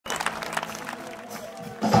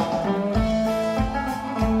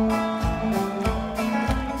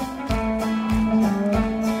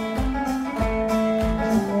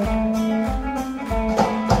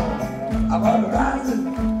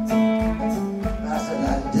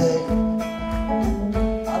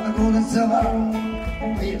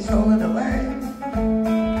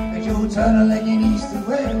turning like an east and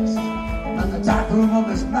west on the top room of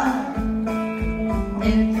his mind.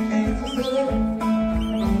 Made it to Kansas City,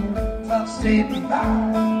 from straight and by.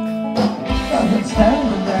 Nothing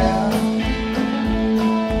standing there.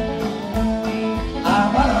 I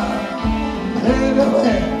wanna live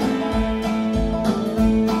away.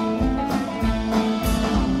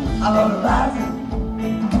 I wanna rise and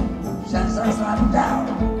shine sunshine down.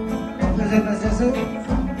 Cause if it's just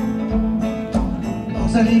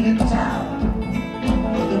I leave in town.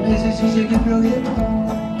 The business she's shaking through it,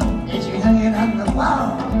 and she's hanging on the wall.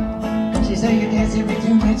 She say you dance every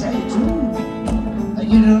 2 minutes, tell you true, and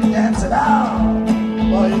you don't dance at all.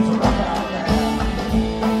 Boy, it's a rock out there.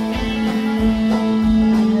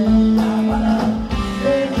 I wanna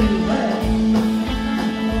live everywhere.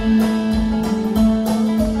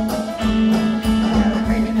 I gotta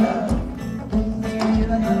make it up. You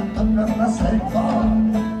know, I'm not myself for.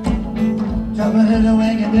 Jump a little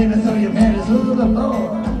wing and baby, throw your panties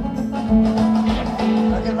overboard.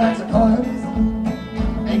 I can write some poems,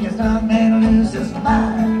 make a strong man lose his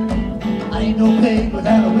mind. I ain't no pig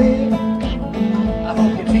without a wig. I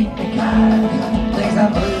hope you treat me kind. Things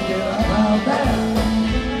I'm looking around there.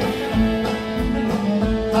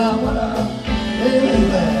 I wanna live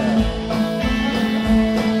everywhere.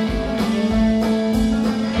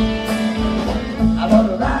 I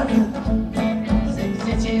wanna ride you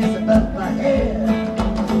 6 inches above my head.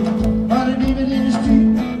 Wanna leave it in the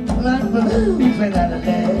street like balloons without a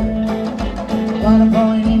lead. Wanna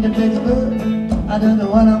point into Pittsburgh, I don't know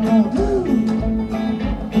what I'm gonna do.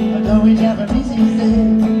 I know we Japanese said,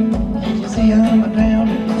 can't you see I'm a drown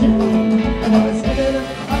in the two? I know it's headed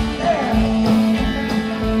up there.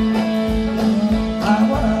 I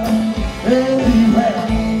wanna live everywhere.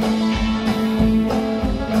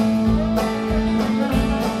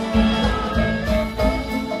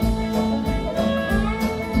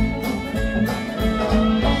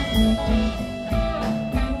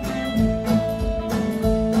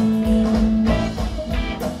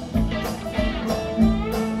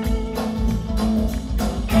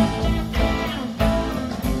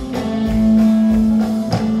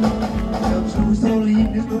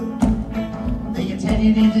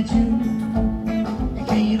 You need to choose. You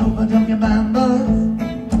can't open up your mind, boys,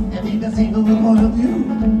 and be the single with one of you.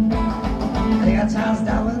 They got Charles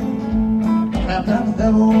Darwin, trapped up the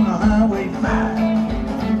devil on the Highway 5.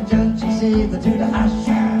 The judge, she said, to the high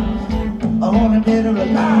shine. I want him dead or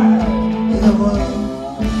alive. Either one,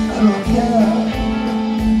 I don't care.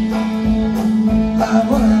 I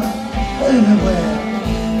wanna everywhere.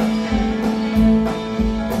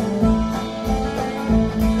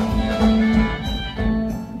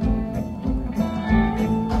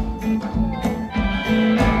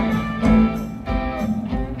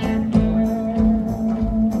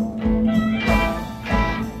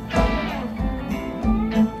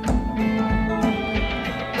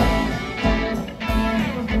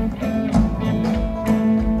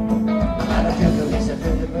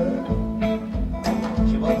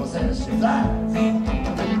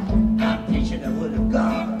 I'm preaching the word of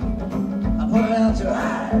God. I put it out your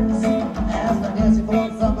eyes. Ask my Nancy for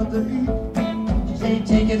something to eat. She said,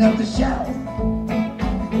 take it up the shelf.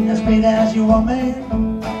 As great as you are, man,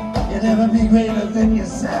 you'll never be greater than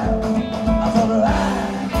yourself. I told her I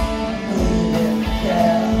didn't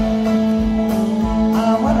care. I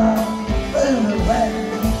wanna live away.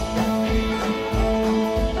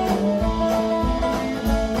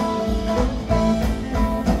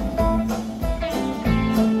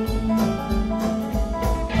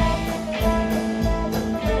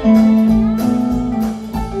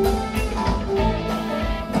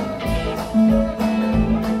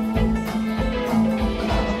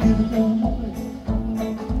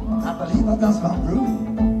 I believe I've done some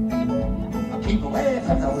rude. I keep away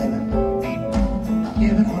from the women,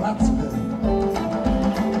 giving them lots of good.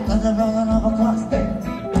 But the rolling of a clock's there,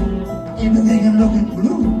 everything I'm looking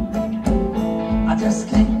blue. I just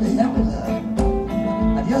can't be happy,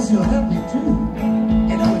 love. I guess you'll help me.